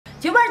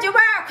九班，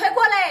快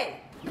过来！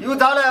有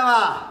咋了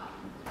嘛？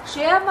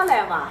谁也没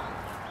来嘛？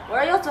我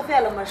说要做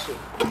饭了没水？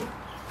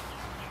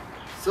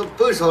是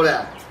不烧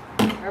了？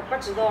我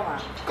不知道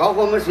嘛。刚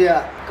火没水？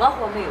刚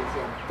火没有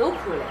水，都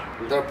哭了。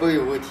你这不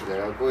有问题了，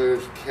让给我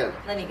去看了。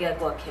那你该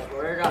给我看，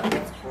我说让孩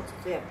子好做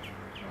饭。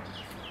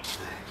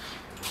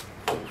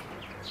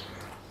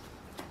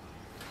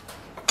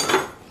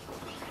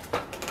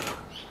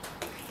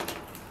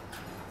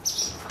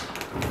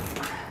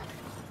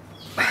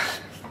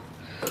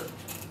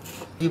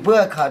你不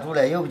要卡住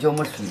了，要不就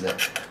没水了。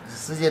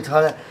时间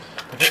长了，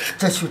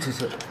这修。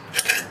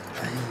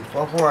哎，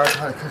防火玩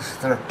长了可使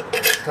劲儿，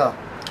这，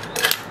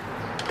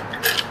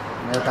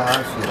那打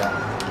上水了。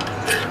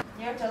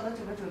你要找到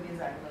这个周边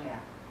咋弄呀？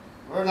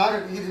我说拿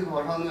这个一直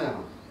往上弄呀。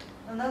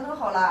那弄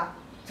好了？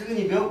这个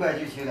你不要管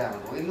就行了，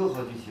我给你弄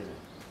好就行了。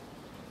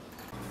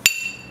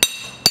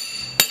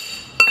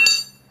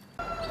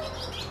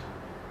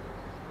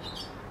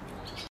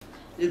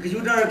你可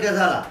就这样干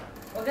啥了？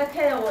我该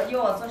看见我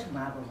要我做什么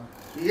不嘛？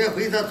你也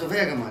回咱做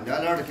饭干嘛？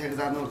凉凉的看给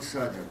咱弄吃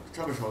上点，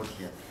这么烧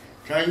天，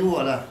这样有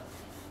我了。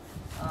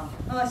啊，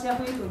那我先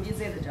回周边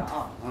在这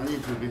啊。啊，你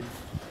准备，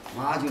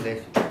马上就来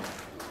水。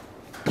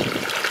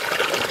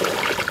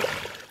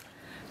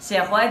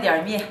先和一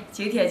点面，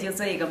今天就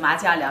做一个麻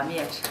酱凉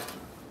面吃。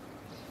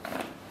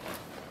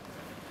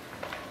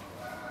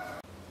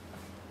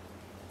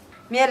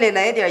面里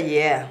来一点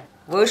盐，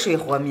温水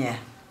和面。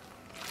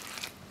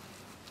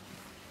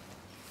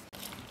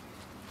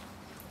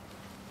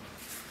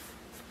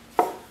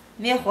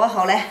面和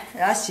好了，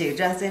然后醒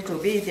着，再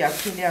准备一点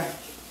配料，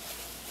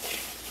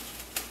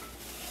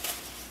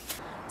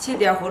切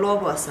点胡萝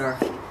卜丝儿，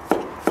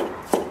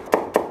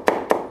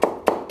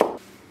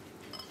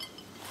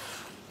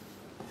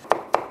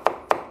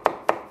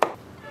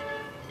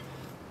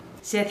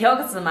先调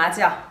个芝麻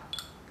酱，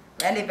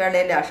碗里边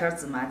来2勺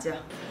芝麻酱，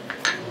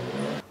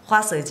花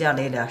生酱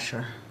来2勺，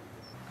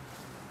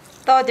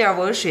倒点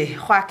温水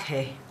化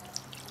开，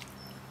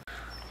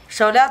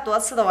少量多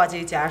次的往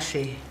进加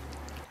水。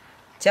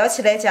搅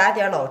起来，加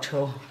点老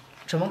抽，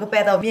这么个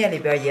拌到面里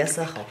边，颜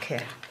色好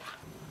看。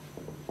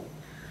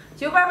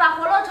九班把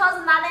胡萝肠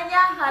子拿来捏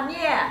下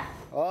面。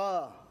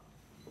哦。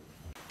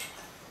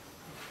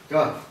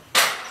这。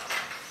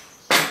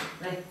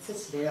来，吃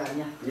起来让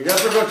捏。你这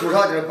不说煮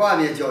上点挂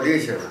面搅这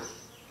些吗？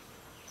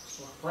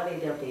我和了一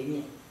点白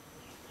面。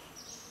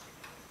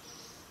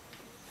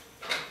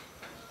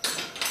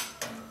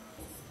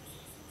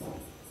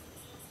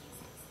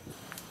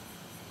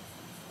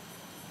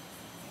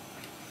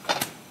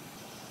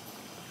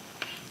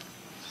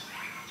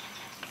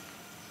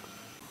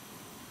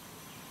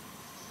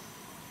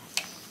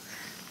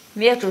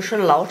面煮熟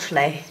捞出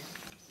来，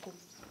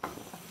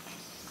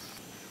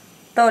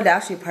到凉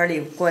水盆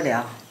里过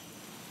凉，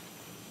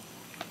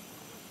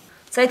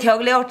再调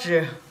个料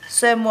汁：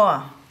蒜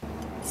末、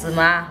芝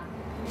麻、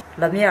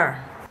辣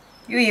面，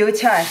用油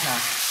呛一下，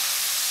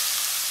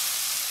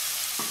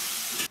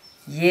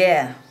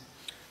盐、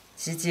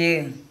鸡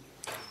精、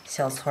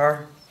小葱、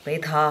白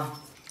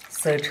糖、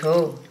生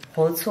抽、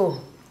红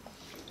醋、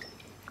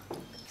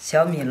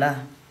小米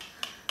辣，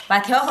把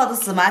调好的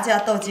芝麻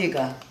酱倒进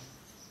个。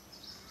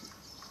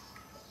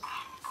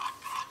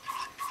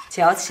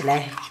搅起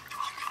来，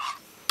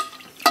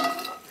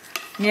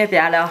面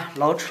边了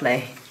捞出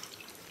来，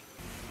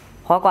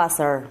黄瓜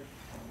丝儿、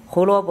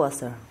胡萝卜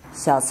丝儿、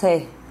香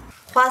菜、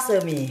花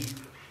生米，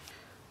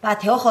把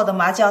调好的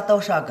麻酱倒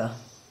上个，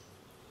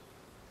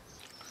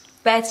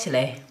拌起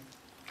来。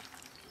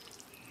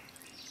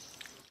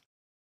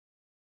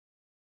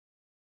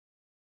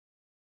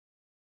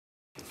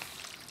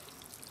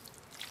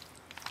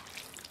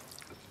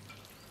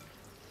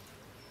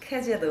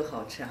看见都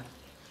好吃。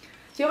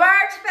九班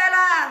吃饭了。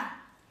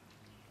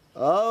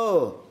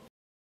哦。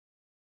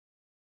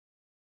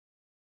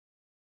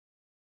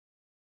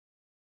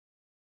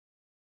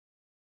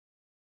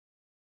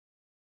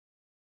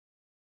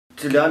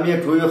这凉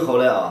面终于好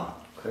了啊！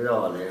快让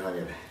我来上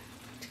去呗。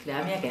这个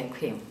凉面该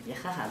快嘛，一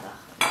哈哈的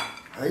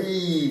喝。哎，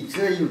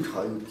这又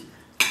长又甜，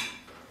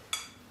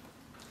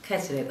看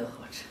起来都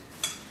好吃。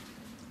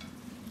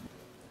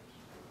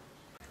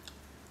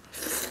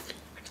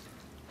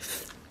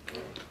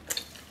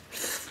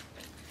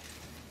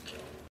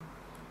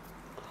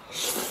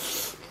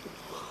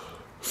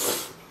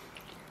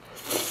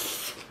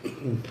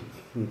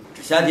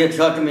夏天吃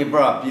上这么一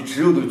半，比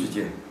吃肉都直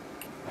接。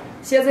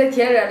现在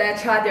天热了，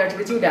吃上点这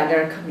个就凉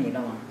凉可美了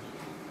嘛。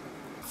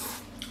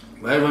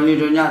我还说你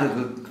这伢头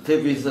太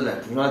费事了，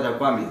煮上点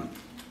挂面，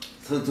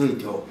凑一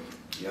条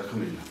也可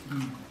美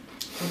了。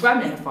煮挂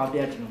面方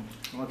便着，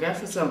我该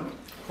说是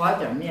和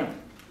点面。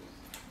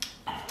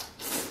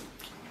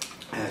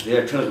哎，这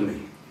也吃了个美。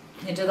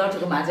你知道这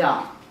个麻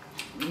酱，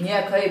你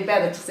也可以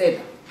拌着吃菜的，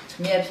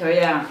吃面皮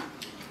呀，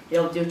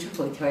要不就吃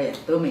粉条呀，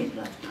都美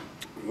着了。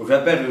我说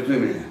拌着最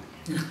美了。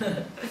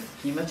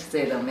你们吃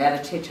菜的，买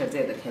了吃菜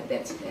的，看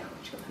拌起来好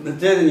吃。那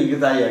再的你给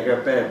咱也给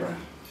拌一拌，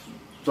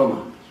做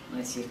嘛？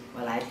那行，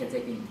我哪一天再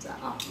给你做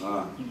啊。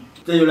啊。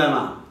这有了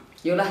吗？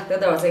有了，等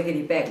会儿我再给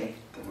你拌个来。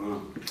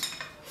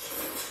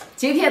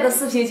今天的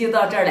视频就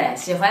到这儿了，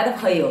喜欢的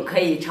朋友可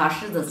以尝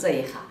试着做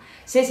一下，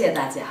谢谢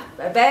大家，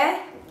拜拜。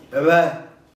拜拜。